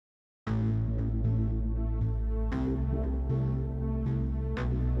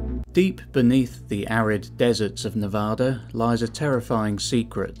Deep beneath the arid deserts of Nevada lies a terrifying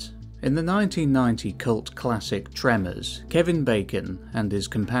secret. In the 1990 cult classic Tremors, Kevin Bacon and his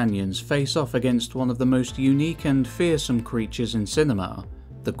companions face off against one of the most unique and fearsome creatures in cinema,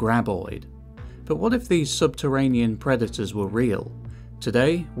 the Graboid. But what if these subterranean predators were real?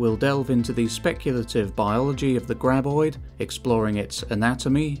 Today, we'll delve into the speculative biology of the Graboid, exploring its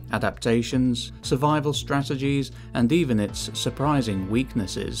anatomy, adaptations, survival strategies, and even its surprising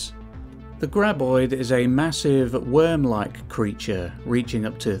weaknesses. The Graboid is a massive, worm-like creature, reaching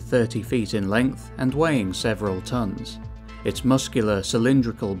up to 30 feet in length and weighing several tons. Its muscular,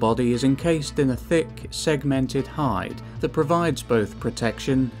 cylindrical body is encased in a thick, segmented hide that provides both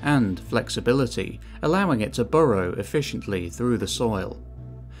protection and flexibility, allowing it to burrow efficiently through the soil.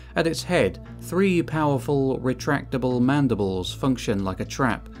 At its head, 3 powerful, retractable mandibles function like a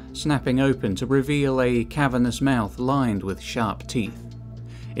trap, snapping open to reveal a cavernous mouth lined with sharp teeth.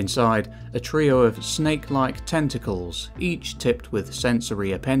 Inside, a trio of snake-like tentacles, each tipped with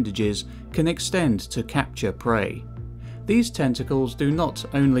sensory appendages, can extend to capture prey. These tentacles do not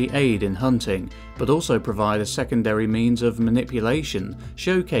only aid in hunting, but also provide a secondary means of manipulation,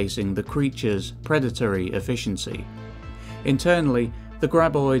 showcasing the creature's predatory efficiency. Internally, the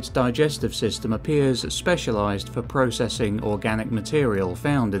Graboid's digestive system appears specialized for processing organic material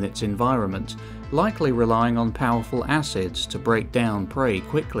found in its environment, likely relying on powerful acids to break down prey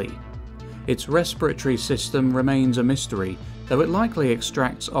quickly. Its respiratory system remains a mystery, though it likely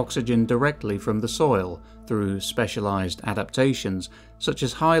extracts oxygen directly from the soil through specialized adaptations, such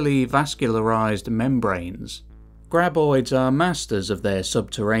as highly vascularized membranes. Graboids are masters of their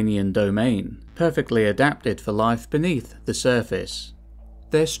subterranean domain, perfectly adapted for life beneath the surface.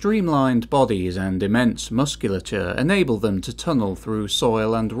 Their streamlined bodies and immense musculature enable them to tunnel through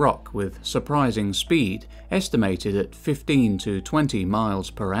soil and rock with surprising speed, estimated at 15 to 20 miles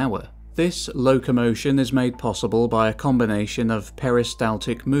per hour. This locomotion is made possible by a combination of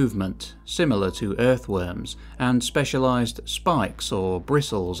peristaltic movement, similar to earthworms, and specialized spikes or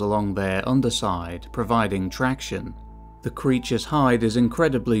bristles along their underside, providing traction. The creature's hide is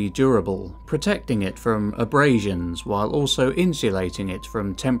incredibly durable, protecting it from abrasions while also insulating it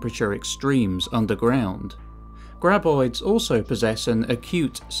from temperature extremes underground. Graboids also possess an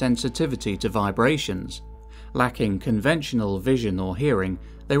acute sensitivity to vibrations. Lacking conventional vision or hearing,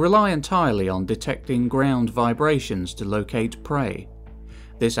 they rely entirely on detecting ground vibrations to locate prey.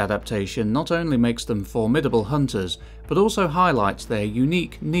 This adaptation not only makes them formidable hunters, but also highlights their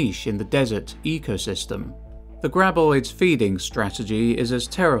unique niche in the desert ecosystem. The Graboid's feeding strategy is as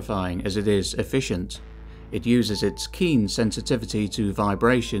terrifying as it is efficient. It uses its keen sensitivity to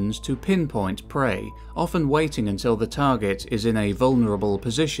vibrations to pinpoint prey, often waiting until the target is in a vulnerable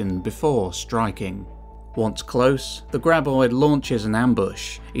position before striking. Once close, the Graboid launches an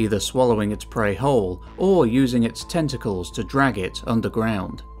ambush, either swallowing its prey whole or using its tentacles to drag it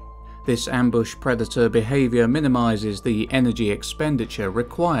underground. This ambush predator behavior minimizes the energy expenditure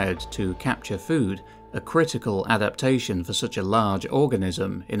required to capture food, a critical adaptation for such a large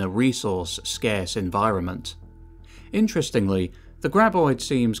organism in a resource-scarce environment. Interestingly, the Graboid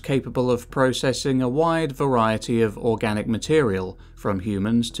seems capable of processing a wide variety of organic material, from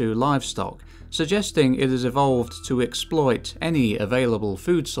humans to livestock, suggesting it has evolved to exploit any available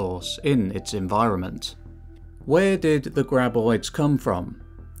food source in its environment. Where did the Graboids come from?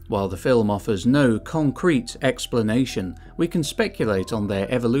 While the film offers no concrete explanation, we can speculate on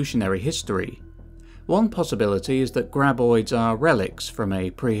their evolutionary history. One possibility is that Graboids are relics from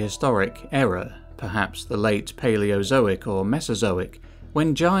a prehistoric era, perhaps the late Paleozoic or Mesozoic,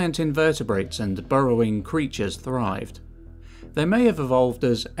 when giant invertebrates and burrowing creatures thrived. They may have evolved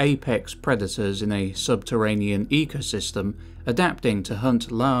as apex predators in a subterranean ecosystem, adapting to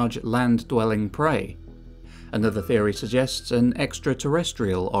hunt large land-dwelling prey. Another theory suggests an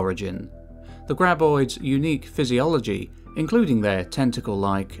extraterrestrial origin. The Graboids' unique physiology, including their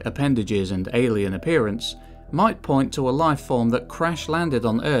tentacle-like appendages and alien appearance, might point to a life form that crash-landed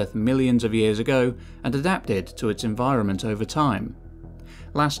on Earth millions of years ago and adapted to its environment over time.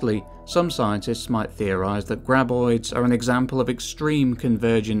 Lastly, some scientists might theorize that Graboids are an example of extreme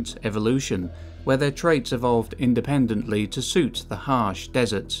convergent evolution, where their traits evolved independently to suit the harsh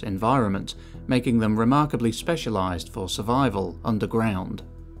desert environment, making them remarkably specialized for survival underground.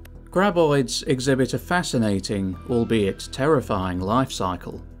 Graboids exhibit a fascinating, albeit terrifying, life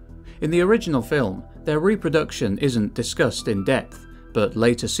cycle. In the original film, their reproduction isn't discussed in depth, but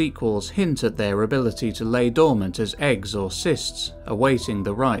later sequels hint at their ability to lay dormant as eggs or cysts, awaiting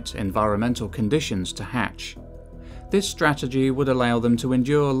the right environmental conditions to hatch. This strategy would allow them to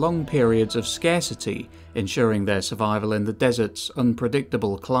endure long periods of scarcity, ensuring their survival in the desert's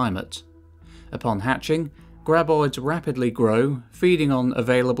unpredictable climate. Upon hatching, graboids rapidly grow, feeding on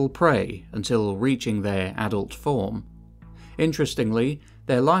available prey until reaching their adult form. Interestingly,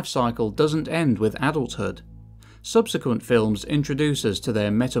 their life cycle doesn't end with adulthood. Subsequent films introduce us to their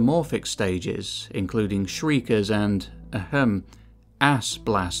metamorphic stages, including shriekers and, ass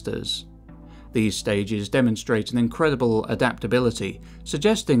blasters. These stages demonstrate an incredible adaptability,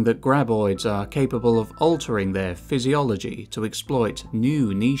 suggesting that graboids are capable of altering their physiology to exploit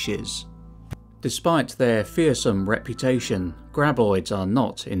new niches. Despite their fearsome reputation, graboids are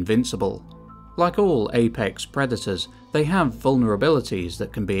not invincible. Like all apex predators, they have vulnerabilities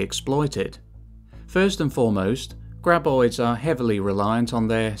that can be exploited. First and foremost, graboids are heavily reliant on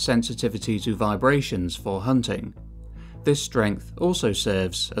their sensitivity to vibrations for hunting. This strength also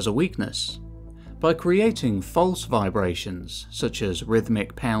serves as a weakness. By creating false vibrations, such as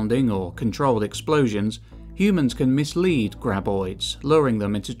rhythmic pounding or controlled explosions, humans can mislead graboids, luring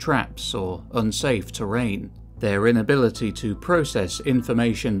them into traps or unsafe terrain. Their inability to process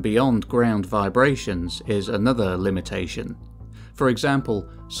information beyond ground vibrations is another limitation. For example,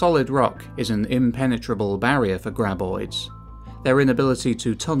 solid rock is an impenetrable barrier for graboids. Their inability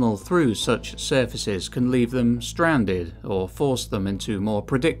to tunnel through such surfaces can leave them stranded or force them into more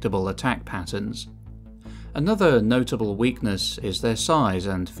predictable attack patterns. Another notable weakness is their size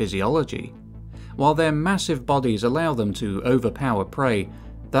and physiology. While their massive bodies allow them to overpower prey,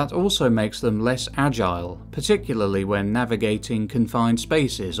 that also makes them less agile, particularly when navigating confined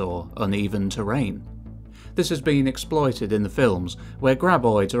spaces or uneven terrain. This has been exploited in the films, where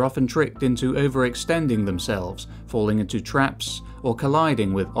graboids are often tricked into overextending themselves, falling into traps, or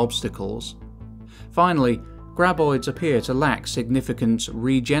colliding with obstacles. Finally, graboids appear to lack significant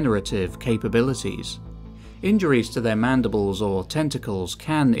regenerative capabilities. Injuries to their mandibles or tentacles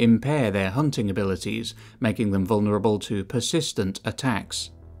can impair their hunting abilities, making them vulnerable to persistent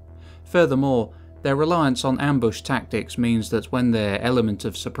attacks. Furthermore, their reliance on ambush tactics means that when their element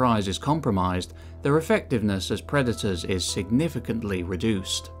of surprise is compromised, their effectiveness as predators is significantly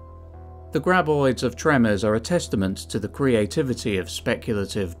reduced. The graboids of Tremors are a testament to the creativity of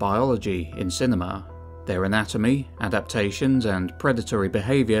speculative biology in cinema. Their anatomy, adaptations, and predatory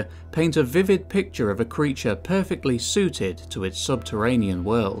behaviour paint a vivid picture of a creature perfectly suited to its subterranean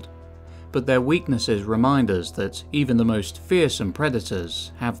world. But their weaknesses remind us that even the most fearsome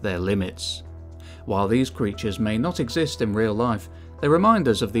predators have their limits. While these creatures may not exist in real life, they remind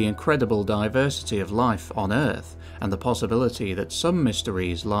us of the incredible diversity of life on Earth and the possibility that some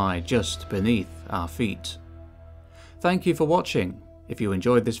mysteries lie just beneath our feet. Thank you for watching. If you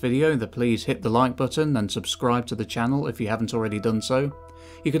enjoyed this video, then please hit the like button and subscribe to the channel if you haven't already done so.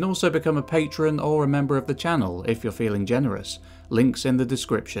 You can also become a patron or a member of the channel if you're feeling generous. Links in the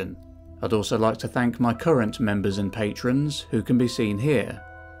description. I'd also like to thank my current members and patrons, who can be seen here.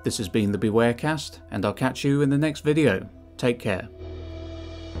 This has been the Bewarecast, and I'll catch you in the next video. Take care.